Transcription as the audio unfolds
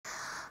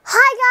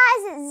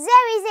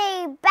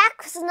Zoe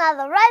back with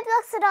another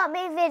Roblox Adopt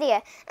Me video,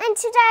 and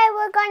today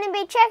we're going to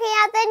be checking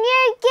out the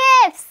new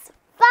gifts.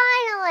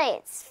 Finally,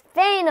 it's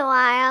been a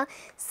while,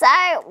 so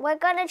we're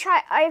going to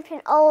try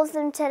open all of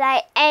them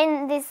today,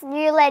 and this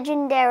new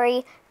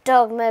legendary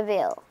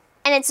dogmobile,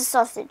 and it's a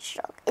sausage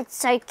dog. It's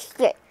so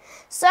cute.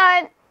 So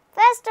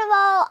first of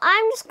all,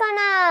 I'm just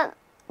gonna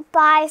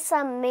buy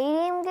some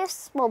medium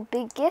gifts, well,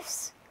 big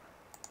gifts.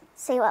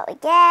 See what we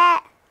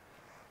get.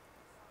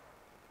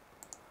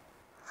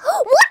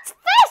 What's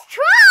first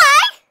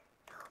try?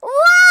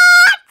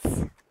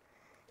 What?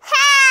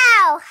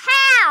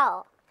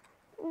 How?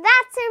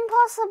 That's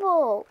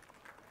impossible.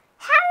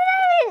 How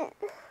did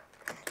I...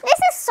 This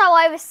is so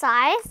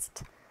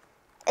oversized.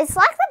 It's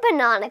like the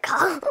banana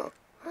car,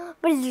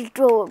 but it's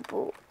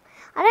adorable.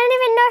 I don't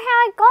even know how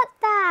I got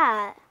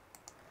that.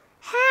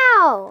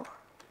 How?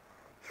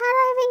 How did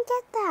I even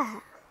get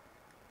that?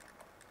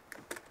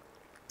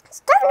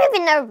 I don't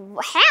even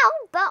know how,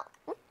 but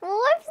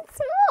we'll open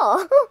some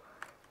more.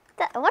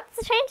 What's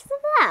the chances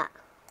of that?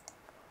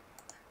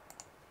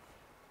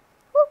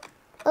 Whoop.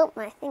 Oh,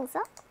 my thing's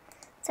up.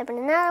 Let's open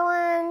another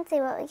one,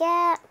 see what we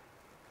get.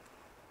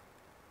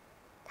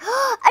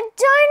 A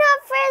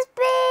donut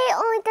frisbee!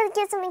 Oh, we gotta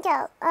get something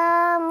else.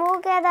 We'll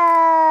get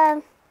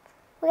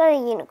a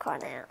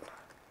unicorn out.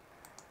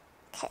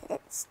 Okay,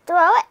 let's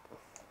throw it.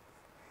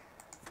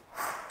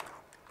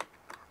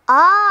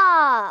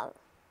 Ah,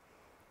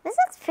 this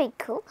looks pretty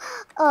cool.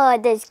 Oh,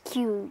 that's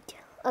cute.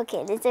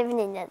 Okay, let's open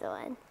another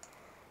one.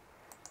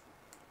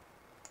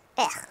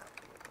 Ugh.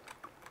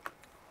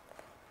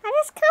 I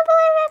just can't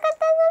believe I got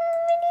that little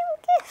medium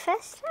gift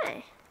first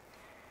try.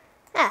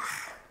 Ugh.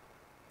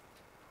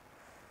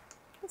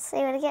 Let's see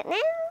what I get now.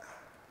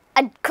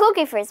 A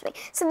cookie frisbee.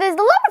 So there's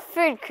a lot of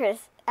food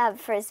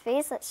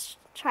frisbees. Let's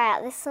try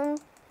out this one.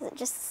 Is it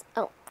just...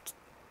 Oh.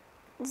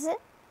 Is it?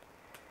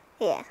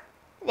 Yeah.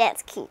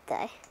 That's cute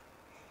though.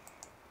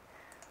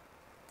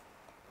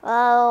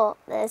 Well,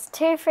 there's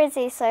 2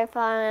 frisbees so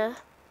far.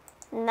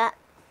 And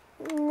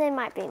there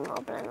might be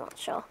more, but I'm not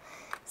sure.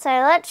 So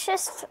let's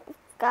just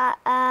buy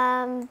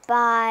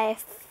a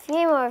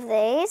few more of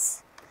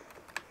these.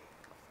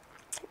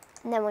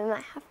 And then we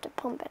might have to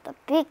pump out the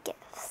big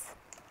gifts.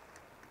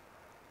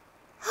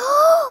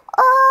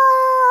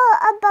 Oh,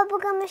 a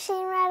bubblegum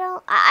machine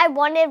rattle. I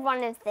wanted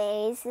one of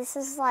these. This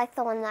is like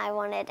the one that I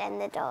wanted, and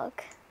the dog.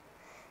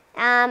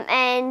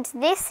 And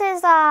this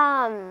is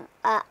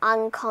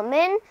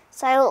uncommon.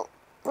 So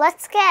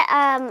let's get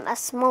a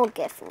small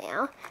gift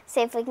now.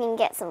 See if we can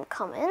get some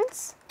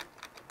commons.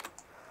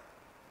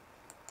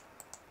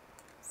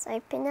 Let's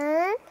open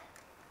it.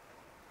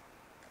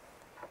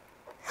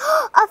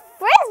 A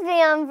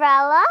frisbee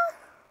umbrella.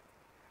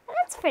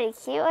 That's pretty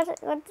cute.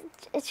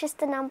 It's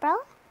just an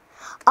umbrella?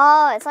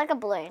 Oh, it's like a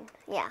balloon.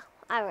 Yeah,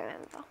 I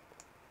remember.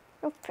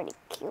 That's pretty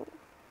cute.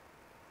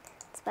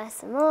 Let's buy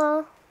some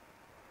more.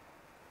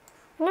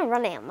 I'm gonna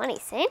run out of money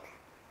soon.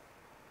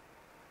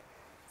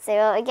 See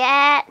what we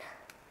get.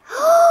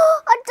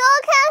 A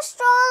doghouse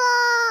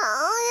stroller.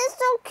 Oh, it's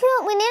so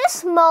cute. We need a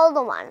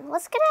smaller one.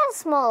 Let's get out a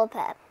smaller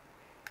pet.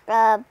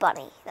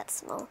 Bunny. That's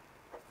small.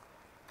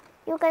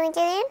 You gonna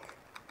get in?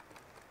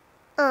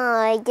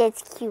 Oh,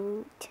 that's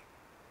cute.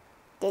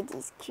 That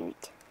is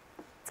cute.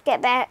 Let's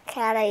get back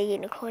out a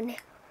unicorn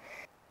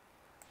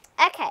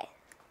now. Okay.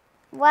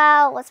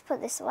 Well, let's put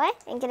this away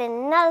and get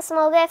another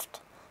small gift.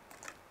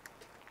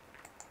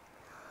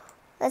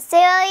 Let's see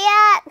what we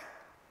get.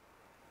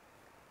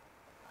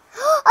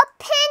 A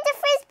panda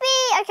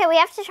frisbee! Okay, we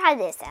have to try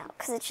this out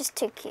because it's just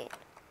too cute.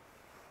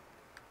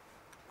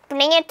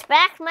 Bring it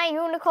back, my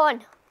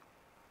unicorn.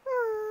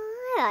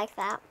 Oh, I like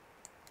that.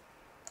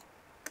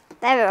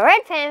 They have a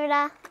red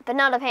panda, but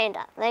not a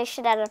panda. They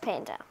should add a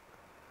panda.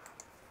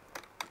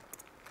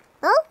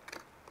 Oh,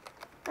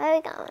 where are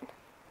we going?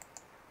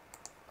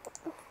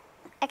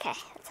 Okay,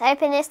 let's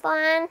open this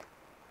one.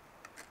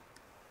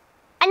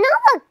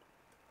 Another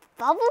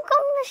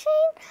bubblegum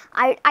machine?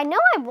 I know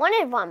I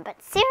wanted one,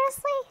 but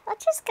seriously?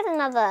 Let's just get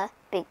another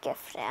big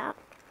gift out.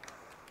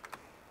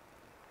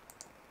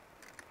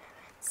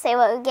 See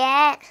what we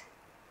get.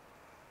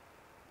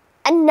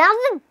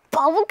 Another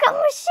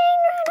bubblegum machine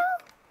rattle?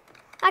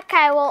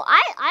 Okay, well,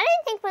 I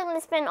don't think we're going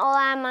to spend all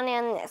our money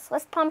on this.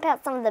 Let's pump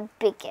out some of the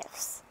big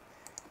gifts.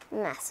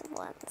 Massive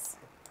ones.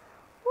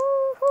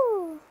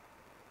 Woohoo!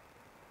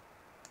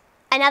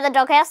 Another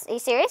doghouse? Are you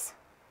serious?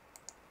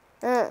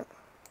 Open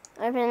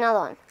another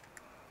one.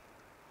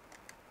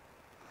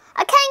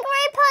 A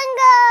kangaroo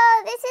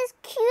punga! This is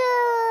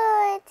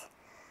cute!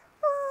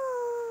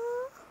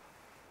 Aww.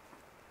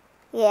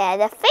 Yeah,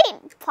 the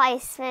feet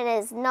placement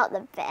is not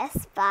the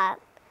best, but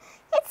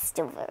it's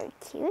still very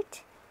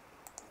cute.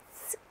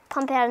 Let's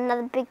pump out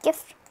another big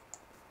gift.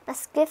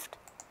 Last gift.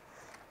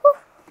 Whew.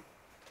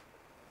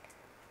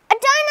 A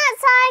donut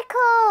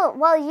cycle!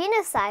 Well,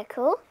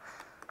 unicycle.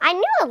 I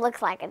knew it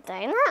looked like a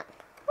donut.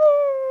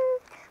 Oh,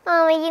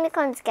 my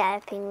unicorn's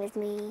galloping with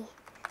me.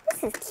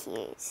 This is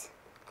cute.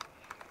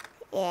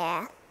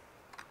 Yeah.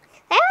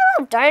 They have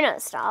a lot of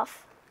donut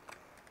stuff.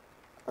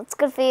 It's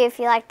good for you if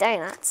you like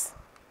donuts.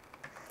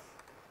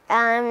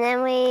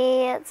 Then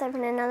let's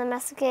open another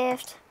massive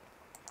gift.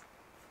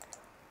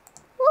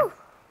 Woo!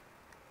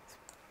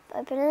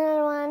 Let's open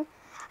another one.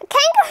 A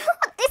kangaroo!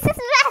 This is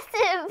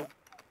massive!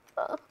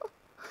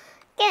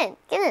 Get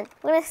in.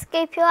 We're gonna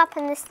scoop you up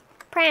in this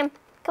pram.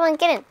 Come on,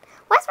 get in.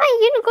 Why's my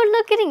unicorn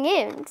not getting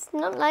in? It's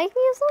not like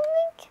me or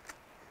something?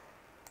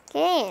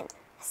 Get in.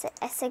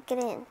 I said get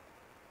in.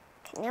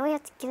 Okay, now we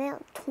have to get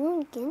out the toy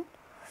again.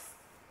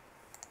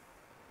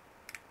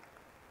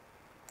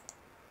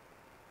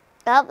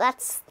 Oh,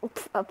 that's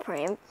a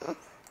pram.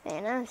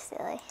 Man, I'm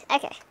silly.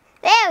 Okay.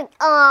 There we go.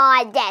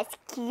 Oh, that's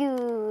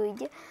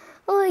cute.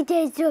 Oh,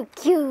 that's so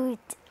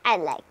cute. I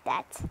like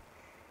that.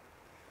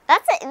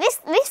 That's it.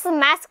 This is a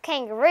massive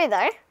kangaroo,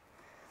 though.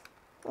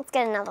 Let's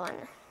get another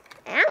one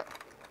out.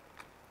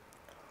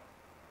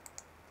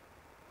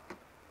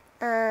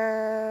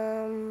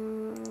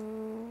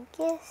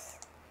 Yes.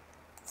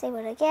 See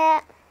what I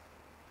get.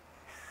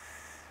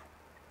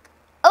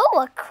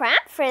 Oh, a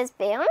crab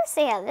frisbee. I want to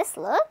see how this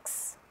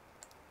looks.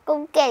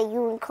 Go get a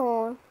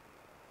unicorn.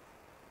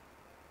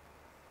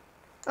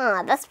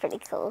 Oh, that's pretty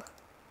cool.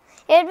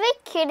 It would be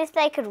cute if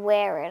they could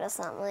wear it or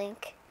something.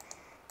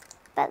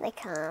 But they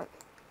can't.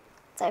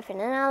 Let's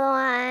open another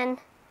one.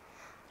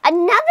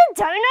 Another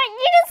donut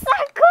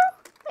unicycle?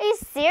 Are you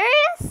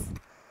serious?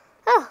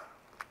 Oh.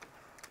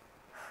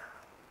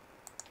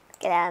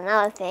 Get out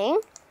another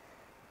thing.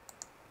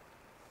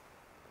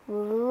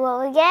 Ooh,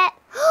 what we get?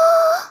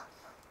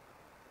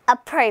 A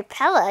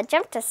propeller.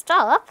 Jump to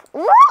stop.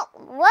 Whoa!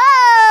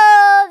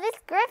 Whoa! This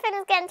griffin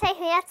is going to take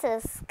me out to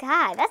the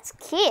sky. That's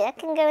cute. I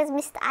can go as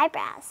Mr.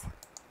 Eyebrows.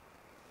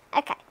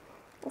 Okay.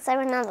 Let's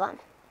open another one.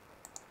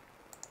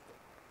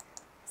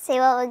 See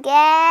what we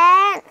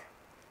get.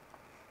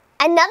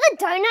 Another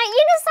donut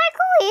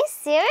unicycle? Are you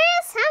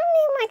serious? How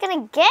many am I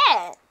going to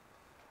get?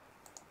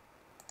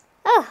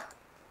 Oh.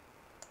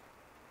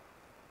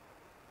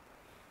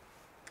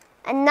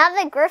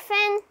 Another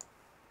griffin?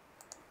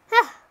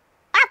 Ah,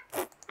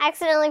 I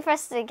accidentally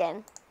pressed it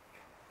again.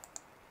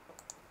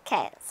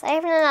 Okay, let's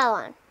open another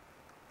one.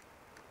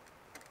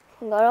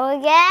 What do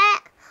we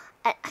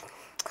get?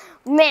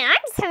 Man,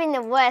 I'm just having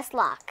the worst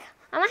luck.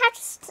 I might have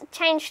to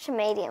change to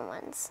medium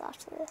ones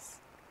after this.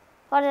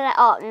 What did I...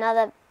 Oh,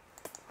 another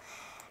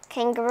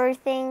kangaroo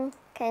thing.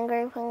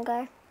 Kangaroo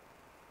pingo.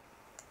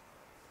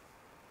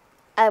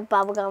 A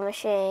bubblegum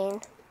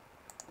machine.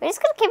 We're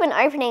just going to keep on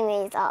opening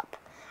these up.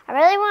 I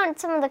really want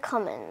some of the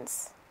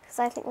commons because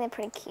I think they're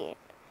pretty cute.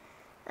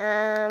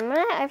 I'm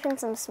going to open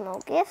some small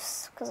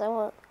gifts because I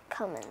want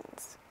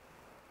commons.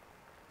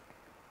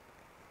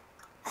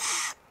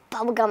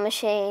 Bubblegum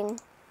machine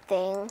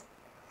thing.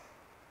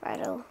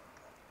 Rattle.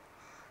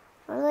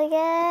 What do I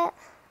get?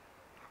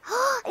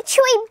 A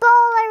chewy bowl!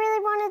 I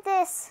really wanted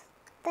this.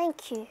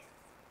 Thank you.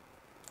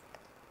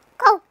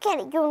 Go get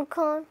it,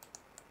 unicorn.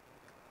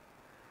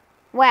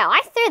 Wow,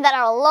 I threw that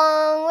a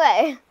long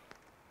way.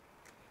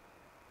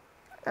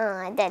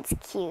 Oh, that's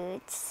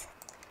cute.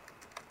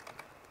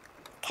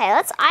 Okay,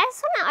 I just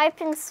want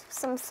to open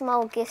some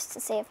small gifts to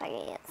see if I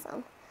can get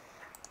some.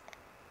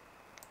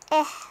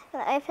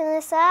 Gonna open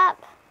this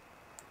up.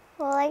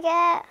 What will I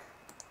get?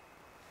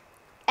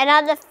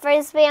 Another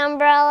frisbee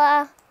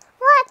umbrella.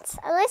 What?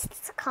 At least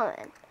it's a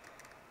common.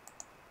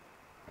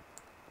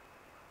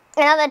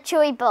 Another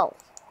chewy bowl.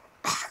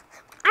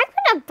 I'm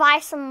gonna buy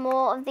some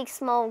more of these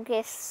small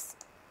gifts.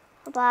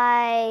 I'll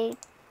buy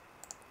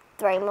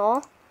 3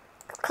 more.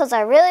 Because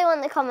I really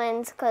want the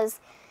commons,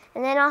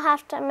 and then I'll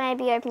have to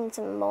maybe open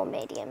some more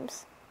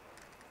mediums.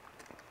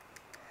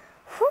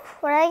 Whew,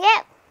 what did I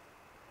get?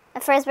 A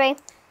frisbee.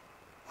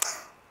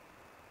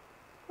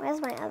 Where's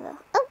my other?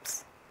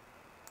 Oops.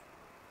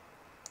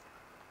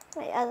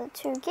 My other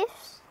 2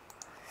 gifts.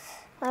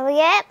 What do we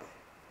get?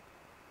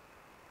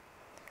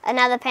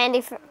 Another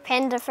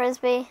panda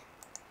frisbee.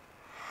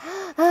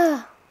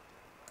 Oh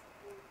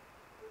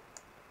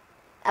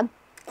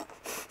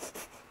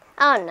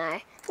no.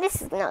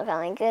 This is not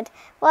going good.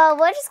 Well,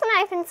 we're just going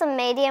to open some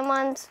medium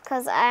ones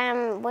because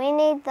we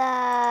need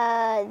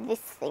this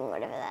thing,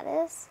 whatever that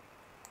is.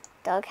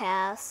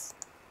 Doghouse.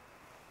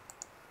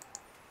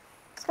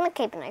 Just going to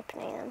keep on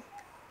opening them.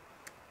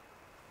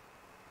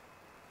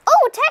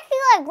 Oh, turkey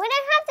leg! We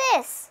don't have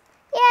this!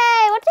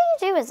 Yay! What do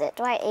you do with it?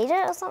 Do I eat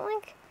it or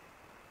something?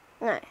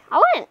 No, I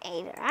wouldn't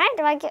eat it, right?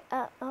 Do I get...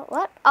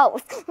 what? Oh,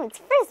 it's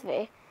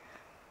frisbee.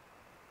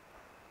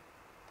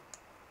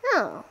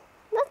 Oh,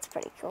 that's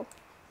pretty cool.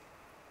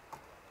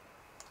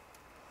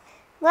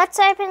 Let's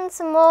open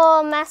some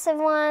more massive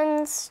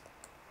ones.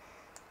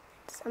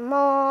 Some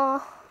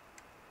more.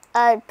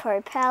 A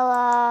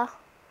propeller.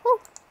 Whew.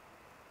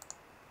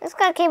 Just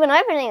gotta keep on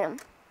opening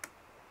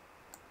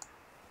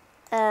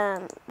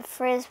them.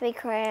 Frisbee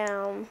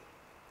crown.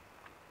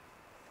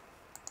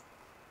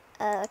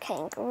 A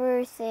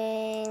kangaroo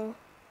thing.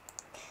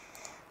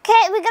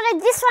 Okay, we got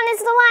this one is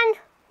the one.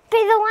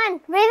 Be the one.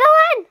 Be the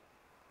one.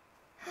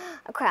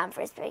 A crown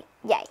frisbee.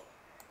 Yay.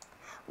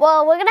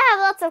 Well, we're gonna have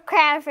lots of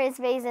crown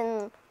frisbees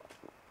and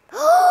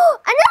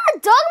another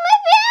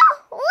dogmobile?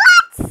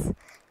 What?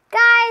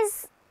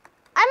 Guys,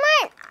 I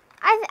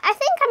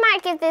think I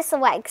might give this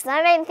away because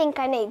I don't think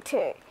I need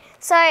to.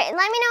 So let me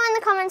know in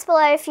the comments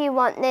below if you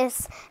want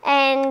this,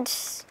 and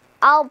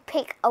I'll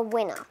pick a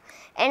winner.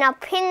 And I'll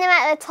pin them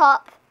at the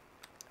top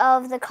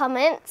of the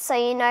comments so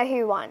you know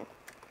who won.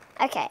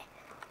 Okay,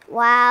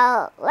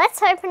 well,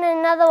 let's open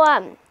another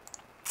one.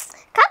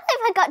 Can't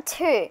believe I got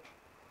 2.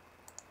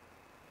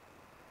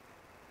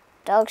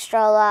 Dog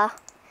stroller.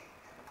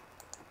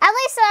 At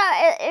least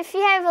if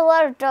you have a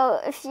lot of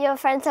dogs, if your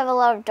friends have a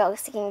lot of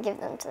dogs, you can give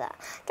them to that.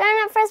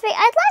 Donut frisbee.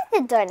 I'd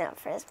like the donut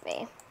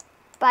frisbee,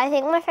 but I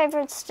think my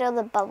favorite's still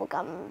the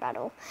bubblegum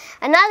battle.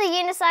 Another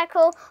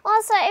unicycle.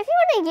 Also, if you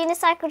want a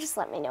unicycle, just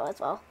let me know as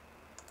well.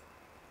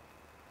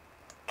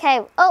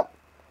 Okay. Oh,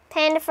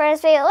 panda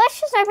frisbee. Let's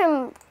just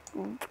open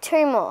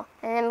 2 more,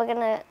 and then we're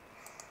gonna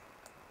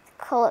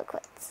call it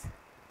quits.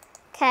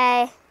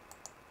 Okay.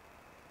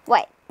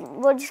 Wait,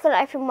 we're just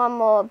gonna open one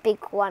more big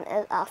one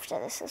after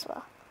this as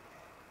well.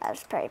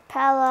 That's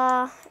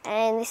propeller,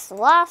 and this is the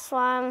last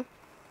one.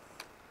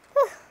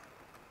 Whew.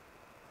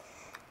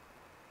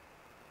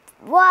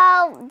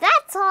 Well,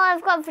 that's all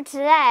I've got for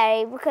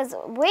today because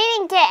we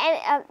didn't get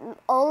any,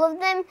 all of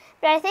them,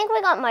 but I think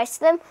we got most of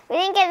them. We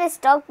didn't get this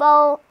dog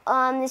bowl,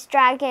 this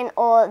dragon,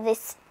 or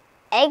this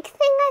egg thing,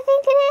 I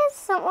think it is,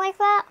 something like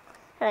that.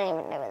 I don't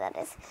even know what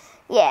that is.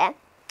 Yeah,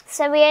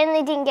 so we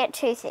only didn't get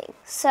 2 things.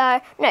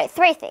 So, no,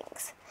 3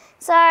 things.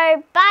 So,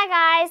 bye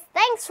guys.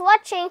 Thanks for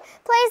watching.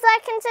 Please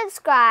like and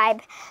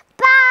subscribe.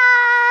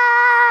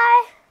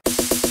 Bye!